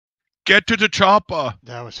Get to the chopper.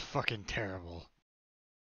 That was fucking terrible.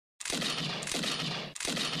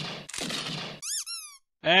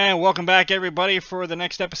 And welcome back, everybody, for the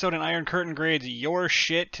next episode in Iron Curtain Grades Your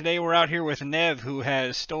Shit. Today we're out here with Nev, who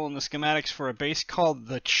has stolen the schematics for a base called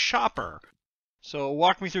the Chopper. So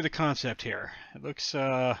walk me through the concept here. It looks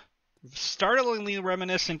startlingly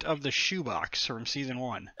reminiscent of the shoebox from Season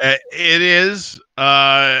 1. It is.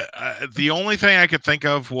 The only thing I could think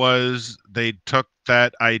of was they took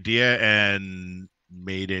that idea and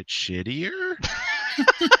made it shittier.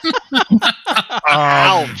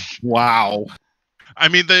 Ouch! Wow. I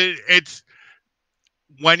mean, it's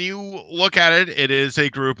when you look at it, it is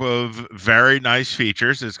a group of very nice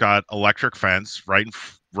features. It's got electric fence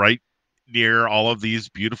right near all of these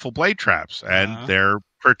beautiful blade traps, and they're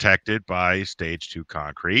protected by stage 2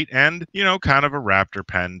 concrete and, you know, kind of a raptor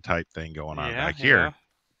pen type thing going on back here.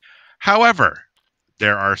 However,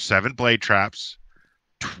 there are 7 blade traps,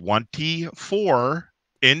 24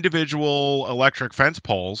 individual electric fence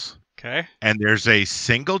poles, and there's a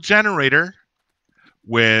single generator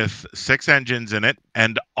with 6 engines in it,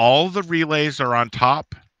 and all the relays are on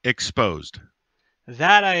top, exposed.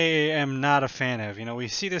 That I am not a fan of. You know, we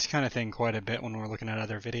see this kind of thing quite a bit when we're looking at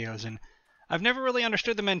other videos, and I've never really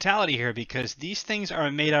understood the mentality here because these things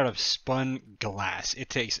are made out of spun glass. It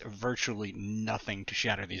takes virtually nothing to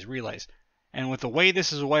shatter these relays. And with the way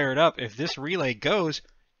this is wired up, if this relay goes,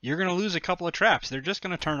 you're going to lose a couple of traps. They're just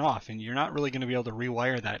going to turn off, and you're not really going to be able to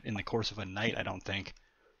rewire that in the course of a night, I don't think.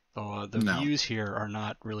 So the views here are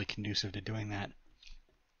not really conducive to doing that.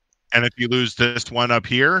 And if you lose this one up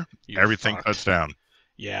here, everything fucked. cuts down.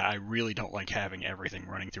 Yeah, I really don't like having everything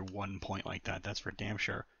running through one point like that. That's for damn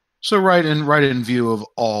sure. So right in view of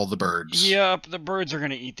all the birds. Yep, the birds are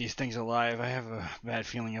going to eat these things alive. I have a bad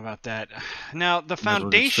feeling about that. Now, the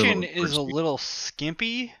foundation is a little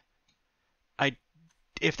skimpy.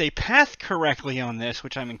 If they path correctly on this,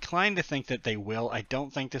 which I'm inclined to think that they will, I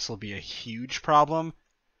don't think this will be a huge problem.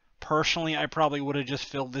 Personally, I probably would have just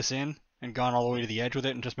filled this in and gone all the way to the edge with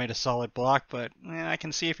it and just made a solid block, but I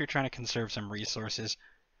can see if you're trying to conserve some resources.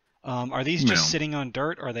 Are these just sitting on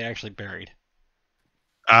dirt, or are they actually buried?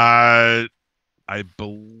 I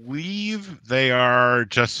believe they are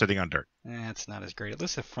just sitting on dirt. It's not as great. At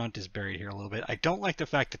least the front is buried here a little bit. I don't like the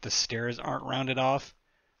fact that the stairs aren't rounded off.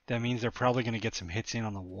 That means they're probably going to get some hits in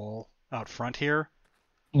on the wall out front here.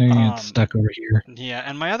 They're going to get stuck over here. Yeah,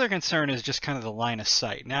 and my other concern is just kind of the line of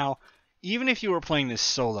sight. Now, even if you were playing this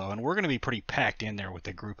solo, and we're going to be pretty packed in there with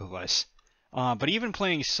the group of us, but even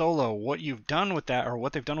playing solo, what you've done with that, or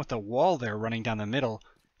what they've done with the wall there running down the middle,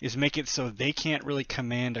 is make it so they can't really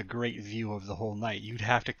command a great view of the whole night. You'd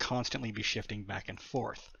have to constantly be shifting back and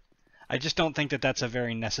forth. I just don't think that that's a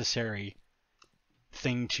very necessary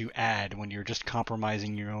thing to add when you're just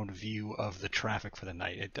compromising your own view of the traffic for the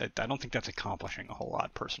night. I don't think that's accomplishing a whole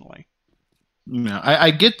lot, personally. Yeah,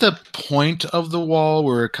 I get the point of the wall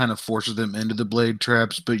where it kind of forces them into the blade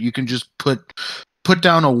traps, but you can just put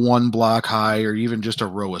down a 1 block high or even just a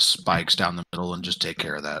row of spikes down the middle and just take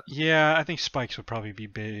care of that. Yeah, I think spikes would probably be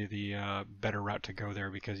the better route to go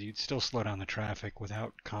there because you'd still slow down the traffic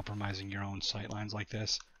without compromising your own sightlines like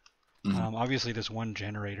this. Obviously, this one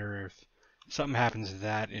generator, if something happens to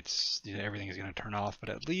that, everything is going to turn off. But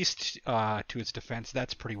at least to its defense,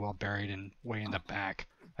 that's pretty well buried and way in the back.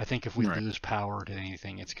 I think if we lose power to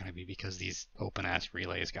anything, it's going to be because these open-ass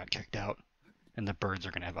relays got kicked out. And the birds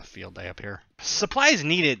are going to have a field day up here. Supplies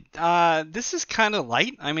needed. This is kind of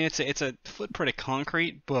light. I mean, it's a footprint of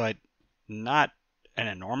concrete, but not an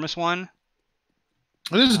enormous one.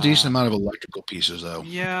 It is a decent amount of electrical pieces, though.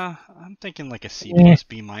 Yeah, I'm thinking like a C+,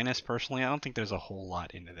 B-, personally. I don't think there's a whole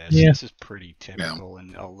lot into this. Yeah. This is pretty typical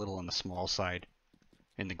and a little on the small side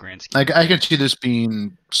in the grand scheme. I can see this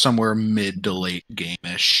being somewhere mid to late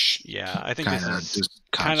game-ish. Yeah, I think this is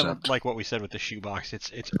kind of like what we said with the shoebox.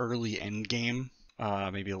 It's early end game,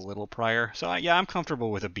 maybe a little prior. So yeah, I'm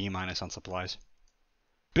comfortable with a B- on supplies.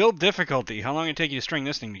 Build difficulty. How long did it take you to string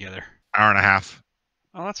this thing together? Hour and a half.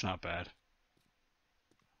 Oh, that's not bad.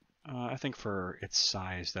 I think for its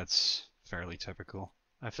size, that's fairly typical.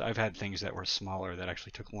 I've had things that were smaller that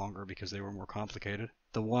actually took longer because they were more complicated.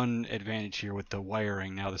 The one advantage here with the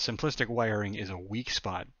wiring, now the simplistic wiring is a weak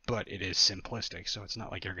spot, but it is simplistic, so it's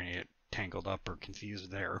not like you're going to get tangled up or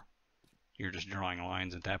confused there. You're just drawing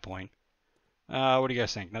lines at that point. What do you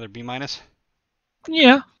guys think? Another B-?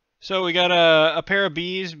 Yeah. So we got a pair of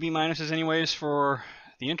B's, B- anyways, for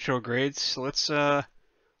the intro grades. So let's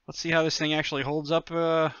see how this thing actually holds up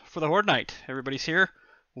for the Horde Night. Everybody's here.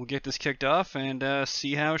 We'll get this kicked off and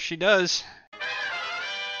see how she does.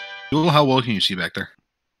 How well can you see back there?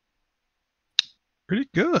 Pretty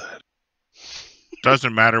good.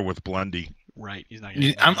 Doesn't matter with Blundy. Right, he's not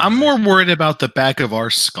gonna I'm more worried about the back of our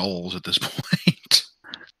skulls at this point.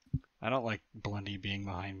 I don't like Blundy being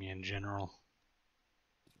behind me in general.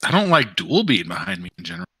 I don't like Duel being behind me in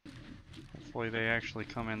general. Hopefully they actually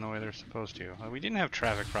come in the way they're supposed to. We didn't have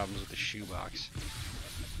traffic problems with the shoebox.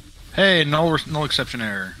 Hey, null exception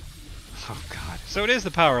error. Oh god. So it is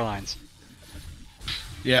the power lines.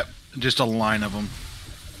 Yep, just a line of them.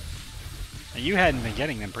 And you hadn't been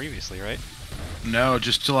getting them previously, right? No,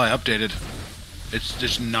 just till I updated. It's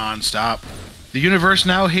just non-stop. The universe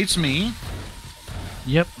now hates me.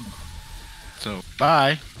 Yep. So,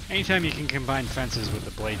 bye. Anytime you can combine fences with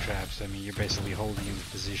the blade traps, I mean, you're basically holding in the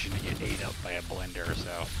position to get ate up by a blender,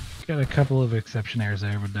 so... Got a couple of exception errors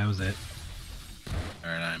there, but that was it.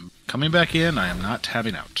 Alright, I'm coming back in. I am not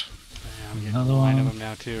tabbing out. Yeah, I'm getting Another a line of one. them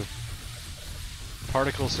now, too.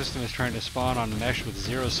 Particle system is trying to spawn on mesh with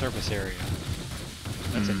 0 surface area.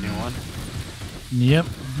 That's a new one. Yep.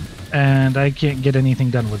 And I can't get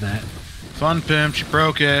anything done with that. Fun pimp, she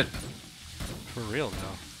broke it. For real,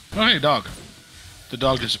 though. Oh, hey, dog. The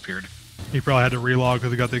dog disappeared. He probably had to relog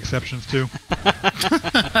because he got the exceptions too.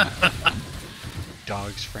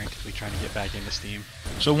 Dogs frantically trying to get back into Steam.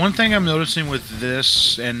 So one thing I'm noticing with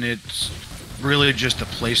this, and it's really just the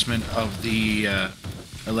placement of the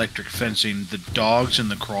electric fencing, the dogs and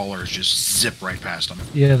the crawlers just zip right past them.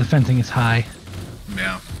 Yeah, the fencing is high.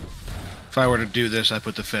 Yeah. If I were to do this, I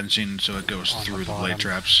put the fencing so it goes On through the bottom. blade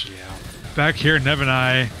traps. Yeah. Back here, Nev and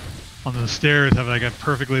I on the stairs have like a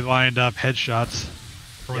perfectly lined up headshots.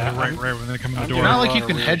 For when Yeah, they right when they come in the I'm door. It's not like a you lot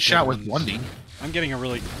can of really headshot good with ones. Blundy. I'm getting a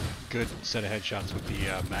really good set of headshots with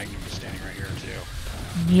the Magnum standing right here, too.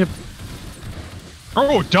 Yep.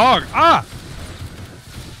 Oh, dog! Ah!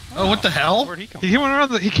 Oh, what the hell? Where'd he come He came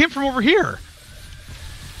around. He came from over here.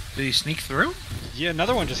 Did he sneak through? Yeah,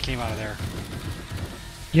 another one just came out of there.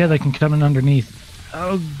 Yeah, they can come in underneath.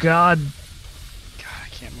 Oh, God. God, I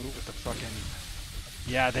can't move with the fucking...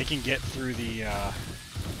 Yeah, they can get through the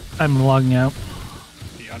I'm logging out.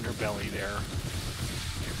 underbelly there.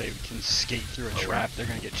 If they can skate through a trap, they're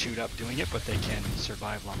gonna get chewed up doing it, but they can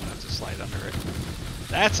survive long enough to slide under it.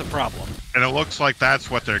 That's a problem. And it looks like that's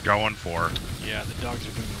what they're going for. Yeah, the dogs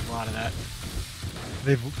are doing a lot of that.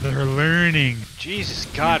 They're learning. Jesus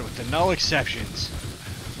God, with the null exceptions.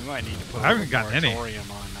 We might need to put I haven't a gotten any. moratorium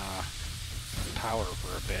on power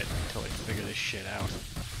for a bit until they figure this shit out.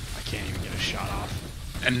 I can't even get a shot off.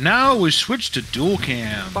 And now we switch to dual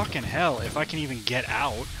cam. Fucking hell, if I can even get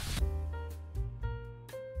out.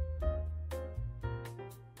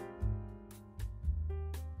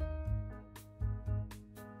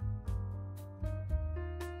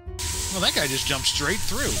 Well, that guy just jumped straight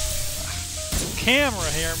through. Camera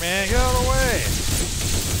here, man. Get out of the way.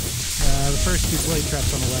 The first two blade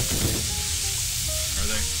traps on the left. Are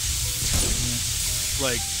they?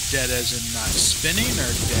 Like dead as in not spinning, or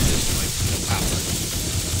dead as in like no power?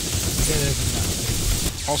 Dead as in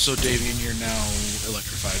not. Also, Davian, you're now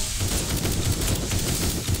electrified.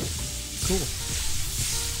 Cool.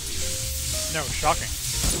 No, shocking.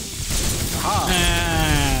 Aha!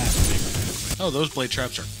 Oh, those blade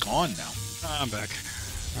traps are gone now. I'm back.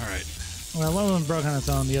 Alright. Well, one of them broke on its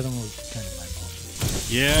own, the other one was kind of my fault.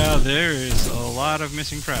 Yeah, there is a lot of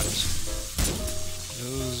missing traps.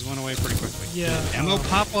 Those went away pretty quickly. Yeah. Did ammo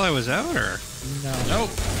pop while I was out, or? No. Nope.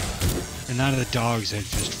 And none of the dogs had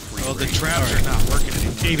just free Well, the range. traps are not working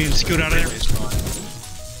anymore. Davian, scoot out of there. It's gone.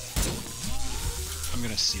 I'm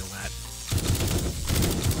gonna seal that.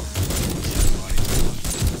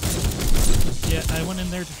 Yeah, I went in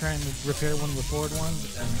there to try and repair one of the forward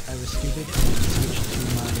ones, and I was stupid and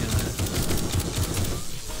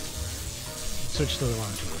switched to the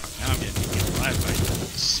launch. Now I'm getting eaten alive by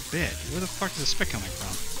spit. Where the fuck is the spit coming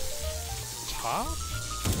from? Top?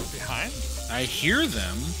 Behind? I hear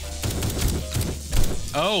them.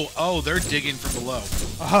 Oh, they're digging from below.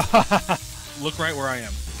 Look right where I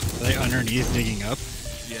am. Are they underneath digging up?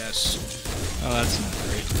 Yes. Oh, that's not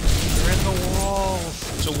great. They're in the walls.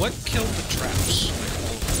 So what killed the traps? Like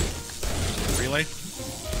all of them? Was it the relay?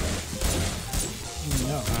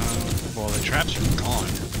 No. Well, the traps are gone.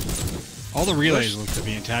 All the relays look to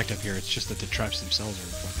be intact up here. It's just that the traps themselves are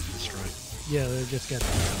fucking destroyed. Yeah, they just got...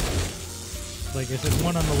 Like I said,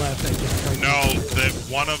 one on the left, I just tried to... No,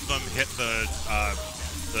 one of them hit the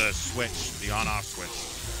switch, the on-off switch.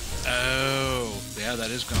 Oh, yeah,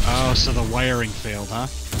 that is gone. Oh, so the wiring failed, huh?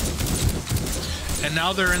 And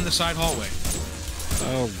now they're in the side hallway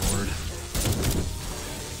Oh, Lord.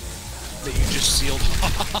 that you just sealed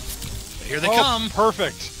off. Here they come.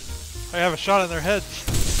 Perfect. I have a shot in their heads.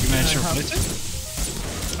 You managed to I replace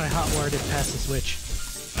it? I hotwired it past the switch.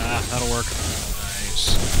 Ah, that'll work.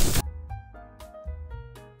 Nice.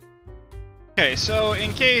 Okay, so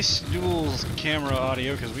in case Duel's camera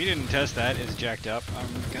audio, because we didn't test that, is jacked up, I'm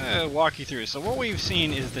gonna walk you through. So what we've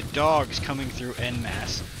seen is the dogs coming through en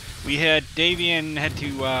masse. We had Davian had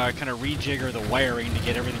to kind of rejigger the wiring to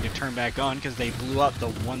get everything to turn back on because they blew out the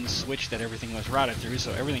one switch that everything was routed through,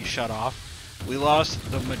 so everything shut off. We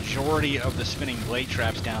lost the majority of the spinning blade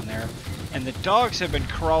traps down there, and the dogs have been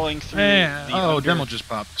crawling through demo just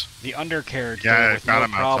popped. the undercarriage Yeah, with got no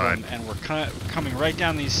 'em problem, outside. and we're coming right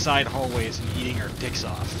down these side hallways and eating our dicks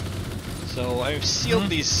off. So I've sealed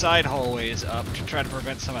these side hallways up to try to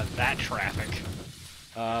prevent some of that traffic.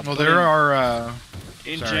 Well, but there are.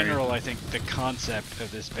 in sorry. general, I think the concept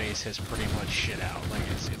of this base has pretty much shit out. Like,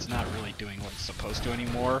 it's not really doing what it's supposed to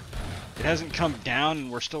anymore. It hasn't come down,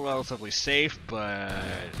 and we're still relatively safe, but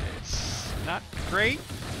it's not great.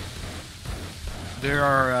 There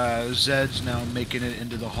are Zeds now making it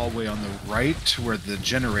into the hallway on the right where the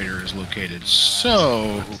generator is located.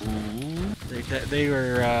 So They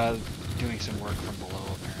were doing some work from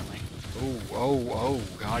below, apparently. Oh,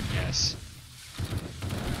 God, yes.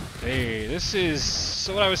 Hey, this is...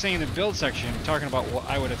 So what I was saying in the build section, talking about what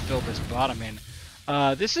I would have filled this bottom in,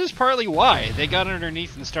 this is partly why. They got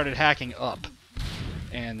underneath and started hacking up.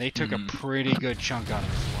 And they took a pretty good chunk out of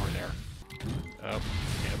the floor there. Oh,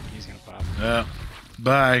 yep, he's gonna pop.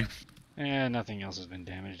 bye. And nothing else has been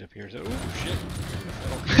damaged up here, so... Oh, shit.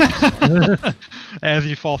 As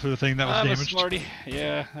you fall through the thing that was I'm a damaged. smarty.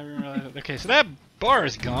 Yeah, I remember that. Okay, so that bar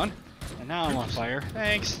is gone. And now I'm on fire.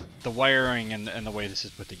 Thanks. The wiring and the way this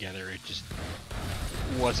is put together, it just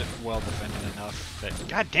wasn't well defended enough that...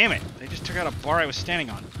 God damn it! They just took out a bar I was standing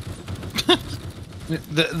on.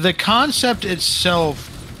 The concept itself,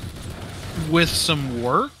 with some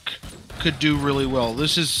work, could do really well.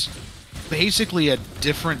 This is basically a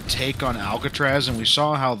different take on Alcatraz, and we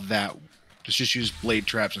saw how that... Let's just use blade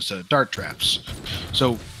traps instead of dart traps.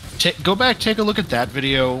 So go back, take a look at that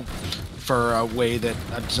video for a way that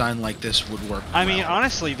a design like this would work. I mean,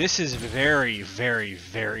 honestly, this is very, very,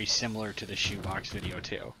 very similar to the shoebox video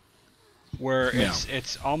too, where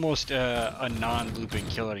it's almost a non-looping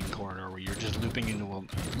killing corridor where you're just looping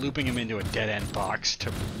him into a dead-end box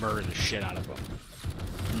to murder the shit out of him.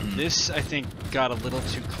 This, I think, got a little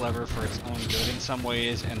too clever for its own good in some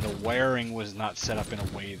ways, and the wiring was not set up in a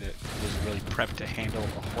way that was really prepped to handle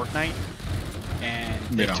a Horde Knight. And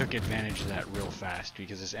they took advantage of that real fast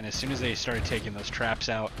because, as soon as they started taking those traps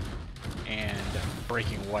out and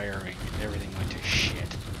breaking wiring, everything went to shit.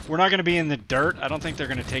 We're not going to be in the dirt. I don't think they're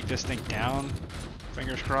going to take this thing down.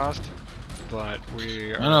 Fingers crossed. But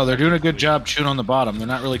we are... No, they're doing a good job chewing on the bottom. They're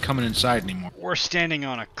not really coming inside anymore. We're standing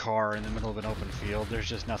on a car in the middle of an open field. There's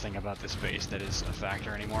just nothing about this base that is a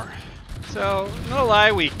factor anymore. So, no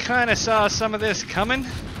lie, we kind of saw some of this coming.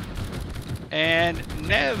 And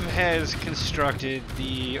Nev has constructed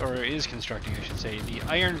is constructing, I should say, the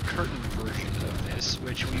Iron Curtain version of this,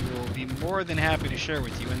 which we will be more than happy to share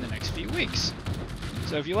with you in the next few weeks.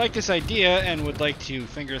 So if you like this idea and would like to,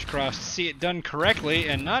 fingers crossed, see it done correctly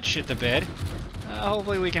and not shit the bed,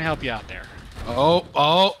 hopefully we can help you out there.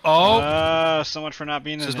 So much for not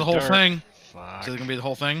being in the This is the whole thing. Fuck. Is it gonna be the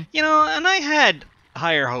whole thing? You know, and I had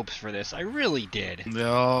higher hopes for this. I really did.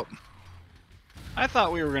 No. I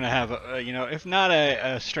thought we were gonna have, if not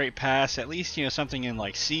a straight pass, at least something in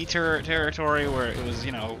like C territory where it was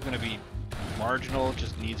gonna be marginal,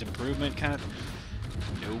 just needs improvement kind of.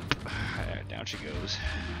 Nope. Down she goes.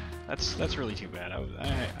 That's really too bad.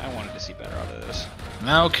 I wanted to see better out of this.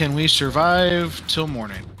 Now can we survive till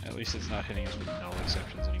morning? At least it's not hitting us with null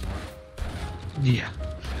exceptions anymore. Yeah.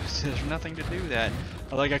 There's nothing to do that.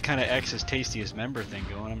 I like a kind of X's tastiest member thing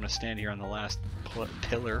going. I'm gonna stand here on the last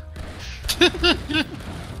pillar.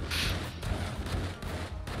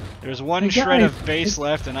 There's one shred of base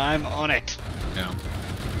left, and I'm on it. Yeah.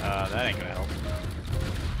 That ain't gonna help.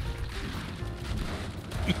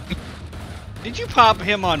 Did you pop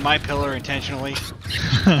him on my pillar intentionally?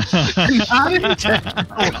 Not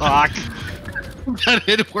intentionally. Fuck. But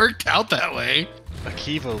it worked out that way.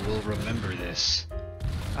 Akiva will remember this.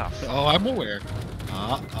 Oh, fuck. Oh, I'm aware.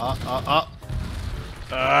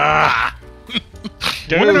 Douche!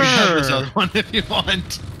 This other one if you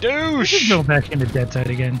want. Douche! Go back into Dead Side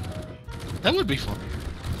again. That would be fun.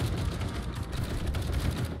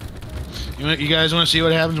 You guys want to see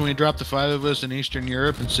what happens when we drop the 5 of us in Eastern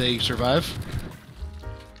Europe and say survive?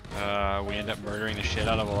 We end up murdering the shit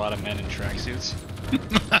out of a lot of men in tracksuits.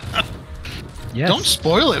 Yes. Don't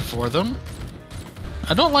spoil it for them.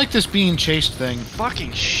 I don't like this being chased thing.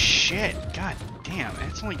 Fucking shit! God damn!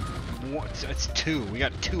 It's only it's 2. We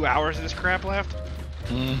got 2 hours of this crap left.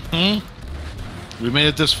 We made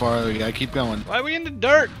it this far. We gotta keep going. Why are we in the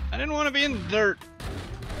dirt? I didn't want to be in the dirt.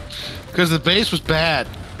 Because the base was bad.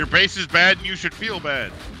 Your base is bad and you should feel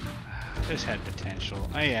bad. This had potential.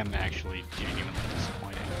 I am actually genuinely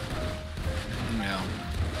disappointed. Yeah.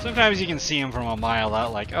 Sometimes you can see him from a mile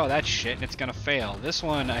out like, oh, that's shit and it's gonna fail. This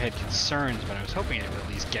one I had concerns, but I was hoping it would at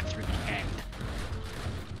least get through the end.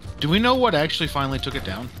 Do we know what actually finally took it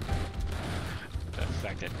down? The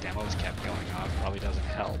fact that demos kept going off probably doesn't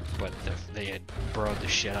help, but they had burrowed the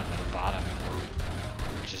shit out of the bottom and were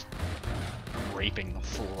just raping the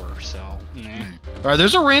floor, so, Alright,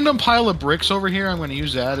 there's a random pile of bricks over here. I'm going to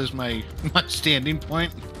use that as my standing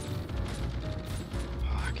point.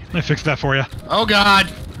 I fixed that for you. Oh,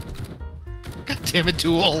 God! God damn it,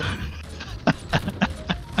 Tool!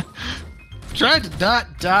 Tried to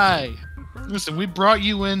not die. Listen, we brought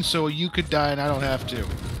you in so you could die and I don't have to.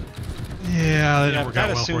 Yeah, that didn't work that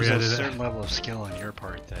out well for assumes you, a did certain it? level of skill on your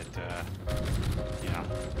part that,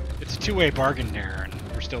 it's a two-way bargain there, and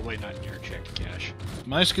we're still waiting on your check to cash.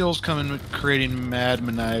 My skills come in with creating mad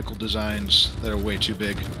maniacal designs that are way too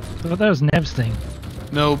big. I thought that was Nev's thing.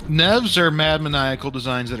 No, Nevs are mad maniacal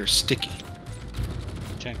designs that are sticky.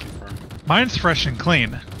 Can confirm. Mine's fresh and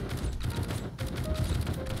clean.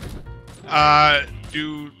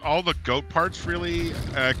 Do all the goat parts really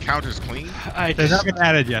count as clean? They haven't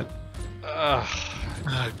added yet.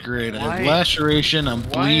 Oh, great. I Why- have laceration, I'm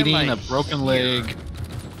why am bleeding, I a broken here? leg.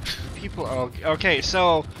 People, okay,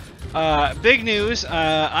 so, big news,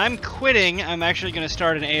 I'm quitting. I'm actually going to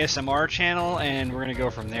start an ASMR channel, and we're going to go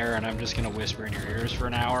from there, and I'm just going to whisper in your ears for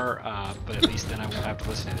an hour, but at least then I won't have to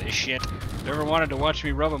listen to this shit. You ever wanted to watch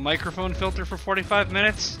me rub a microphone filter for 45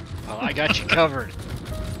 minutes? Well, I got you covered.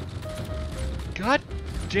 God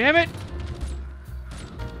damn it!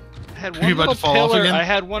 I had you one about little to fall off pillar, again? I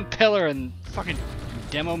had one pillar, and fucking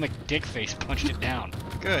Demo McDickface punched it down.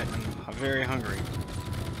 Good, I'm very hungry.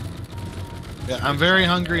 Yeah, I'm very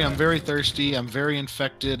hungry, I'm very thirsty, I'm very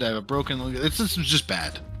infected, I have a broken leg. This is just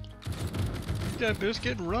bad. Eat that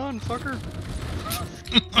biscuit and run, fucker.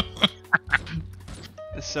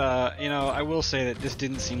 It's, I will say that this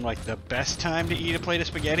didn't seem like the best time to eat a plate of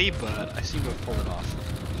spaghetti, but I seem to have pulled it off.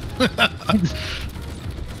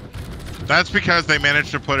 That's because they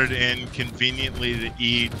managed to put it in conveniently to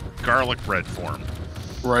eat garlic bread form.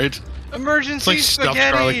 Right? Emergency It's like stuffed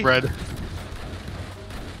spaghetti! garlic bread.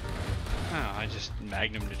 Oh, I just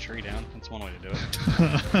magnumed a tree down. That's one way to do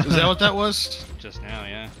it. Is that what that was? Just now,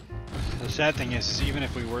 yeah. The sad thing is even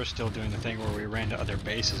if we were still doing the thing where we ran to other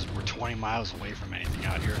bases, we're 20 miles away from anything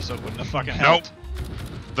out here, so it wouldn't have fucking helped.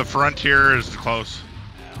 The frontier is close.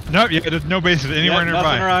 Nope, yeah, there's no bases anywhere Yep, nearby.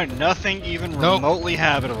 nothing around, nothing even remotely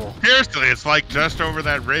habitable. Seriously, it's like just over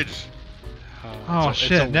that ridge. Oh, it's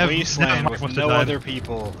shit, a Nev wasteland must with have no died. other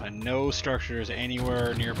people and no structures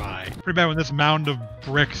anywhere nearby. Pretty bad when this mound of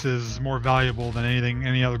bricks is more valuable than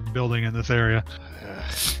any other building in this area.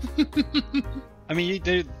 I mean,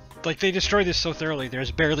 they destroyed this so thoroughly.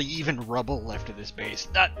 There's barely even rubble left of this base.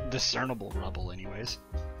 Not discernible rubble, anyways.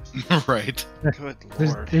 Right. Good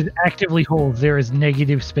lord. There's actively holes. There is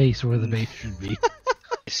negative space where the base should be.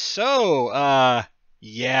 So,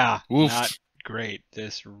 yeah, Oof. not great.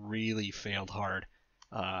 This really failed hard.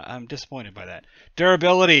 I'm disappointed by that.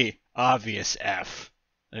 Durability, obvious F.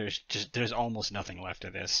 There's almost nothing left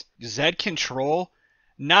of this. Z control,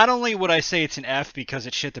 not only would I say it's an F because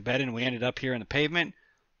it shit the bed and we ended up here in the pavement,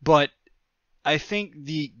 but I think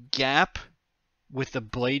the gap with the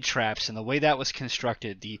blade traps and the way that was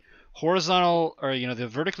constructed, the horizontal, or the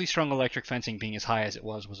vertically strung electric fencing being as high as it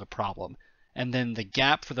was a problem. And then the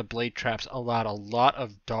gap for the blade traps allowed a lot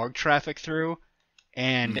of dog traffic through,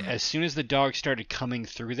 and as soon as the dogs started coming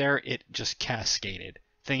through there, it just cascaded.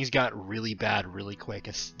 Things got really bad really quick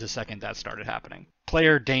the second that started happening.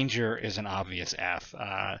 Player danger is an obvious F.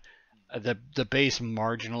 The base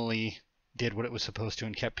marginally did what it was supposed to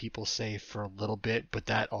and kept people safe for a little bit, but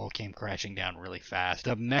that all came crashing down really fast.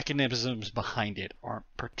 The mechanisms behind it aren't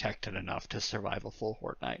protected enough to survive a full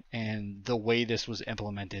horde night. And the way this was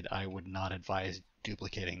implemented, I would not advise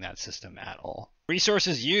duplicating that system at all.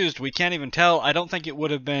 Resources used, we can't even tell. I don't think it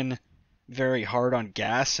would have been very hard on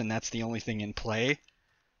gas, and that's the only thing in play.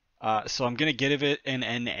 So I'm going to give it an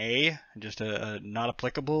NA, just a not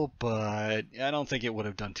applicable, but I don't think it would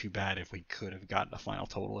have done too bad if we could have gotten a final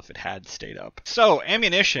total if it had stayed up. So,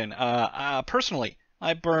 ammunition. Personally,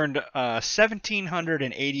 I burned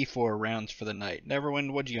 1,784 rounds for the night.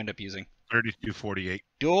 Neverwind, what'd you end up using? 3248.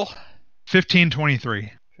 Duel? 1523.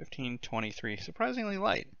 1523. Surprisingly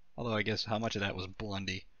light. Although I guess how much of that was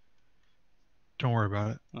Blundy? Don't worry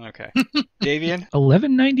about it. Okay. Davian?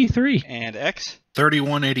 1193. And X?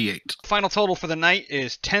 3188. Final total for the night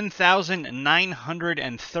is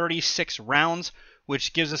 10,936 rounds,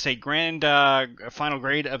 which gives us a grand final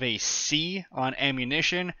grade of a C on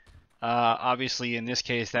ammunition. Obviously, in this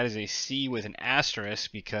case, that is a C with an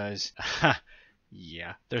asterisk because,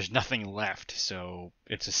 yeah, there's nothing left, so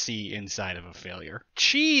it's a C inside of a failure.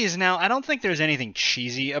 Cheese! Now, I don't think there's anything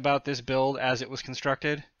cheesy about this build as it was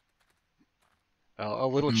constructed. A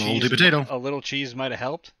little Moldy cheese, potato. A little cheese might have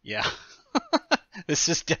helped. Yeah. This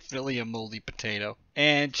is definitely a moldy potato.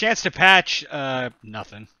 And chance to patch,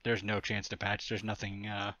 nothing. There's no chance to patch. There's nothing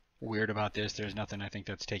weird about this. There's nothing I think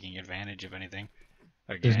that's taking advantage of anything.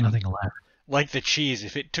 Again, There's nothing left. like the cheese,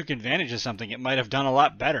 if it took advantage of something, it might have done a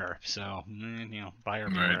lot better. So, buyer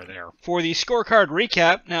beware there. For the scorecard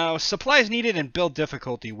recap, now, supplies needed and build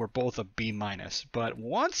difficulty were both a B-. But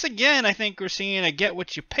once again, I think we're seeing a get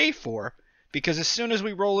what you pay for, because as soon as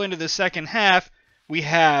we roll into the second half, we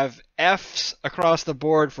have Fs across the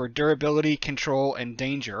board for durability, control, and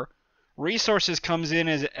danger. Resources comes in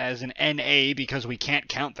as an NA because we can't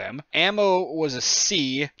count them. Ammo was a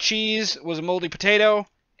C. Cheese was a moldy potato.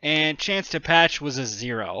 And chance to patch was a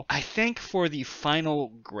 0. I think for the final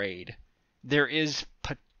grade, there is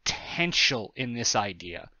potential in this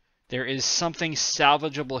idea. There is something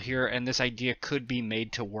salvageable here, and this idea could be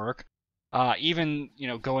made to work. Even,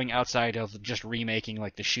 going outside of just remaking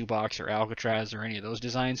like the Shoebox or Alcatraz or any of those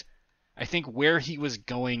designs, I think where he was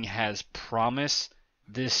going has promise.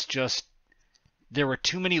 There were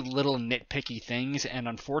too many little nitpicky things, and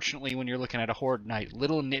unfortunately when you're looking at a Horde Knight,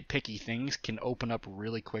 little nitpicky things can open up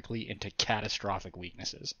really quickly into catastrophic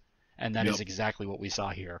weaknesses. And that is exactly what we saw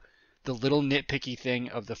here. The little nitpicky thing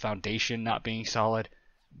of the foundation not being solid,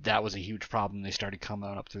 that was a huge problem. They started coming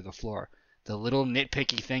up through the floor. The little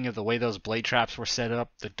nitpicky thing of the way those blade traps were set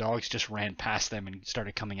up, the dogs just ran past them and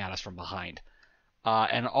started coming at us from behind.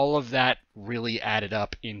 And all of that really added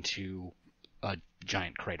up into a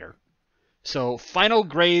giant crater. So final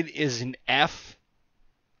grade is an F,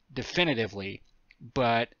 definitively,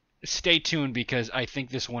 but stay tuned because I think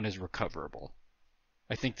this one is recoverable.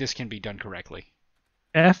 I think this can be done correctly.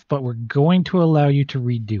 F, but we're going to allow you to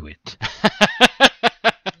redo it.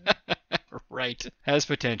 Right. Has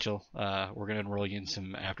potential. We're going to enroll you in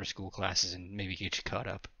some after-school classes and maybe get you caught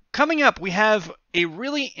up. Coming up, we have a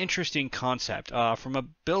really interesting concept from a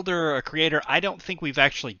builder, a creator I don't think we've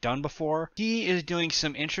actually done before. He is doing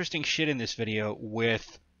some interesting shit in this video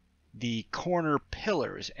with the corner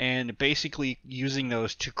pillars and basically using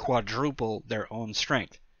those to quadruple their own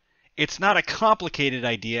strength. It's not a complicated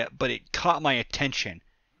idea, but it caught my attention.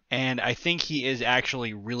 And I think he is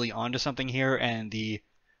actually really onto something here, and the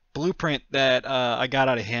blueprint that I got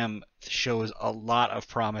out of him shows a lot of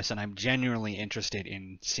promise, and I'm genuinely interested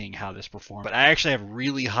in seeing how this performs. But I actually have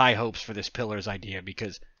really high hopes for this pillars idea,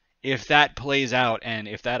 because if that plays out and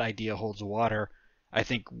if that idea holds water, I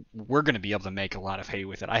think we're going to be able to make a lot of hay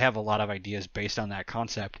with it. I have a lot of ideas based on that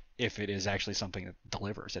concept if it is actually something that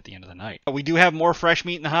delivers at the end of the night. We do have more fresh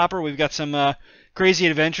meat in the hopper. We've got some crazy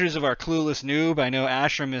adventures of our clueless noob. I know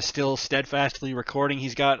Ashram is still steadfastly recording.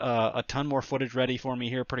 He's got a ton more footage ready for me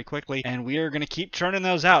here pretty quickly, and we are going to keep churning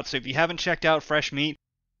those out. So if you haven't checked out Fresh Meat,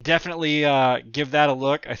 definitely give that a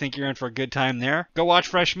look. I think you're in for a good time there. Go watch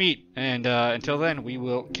Fresh Meat, and until then, we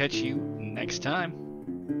will catch you next time.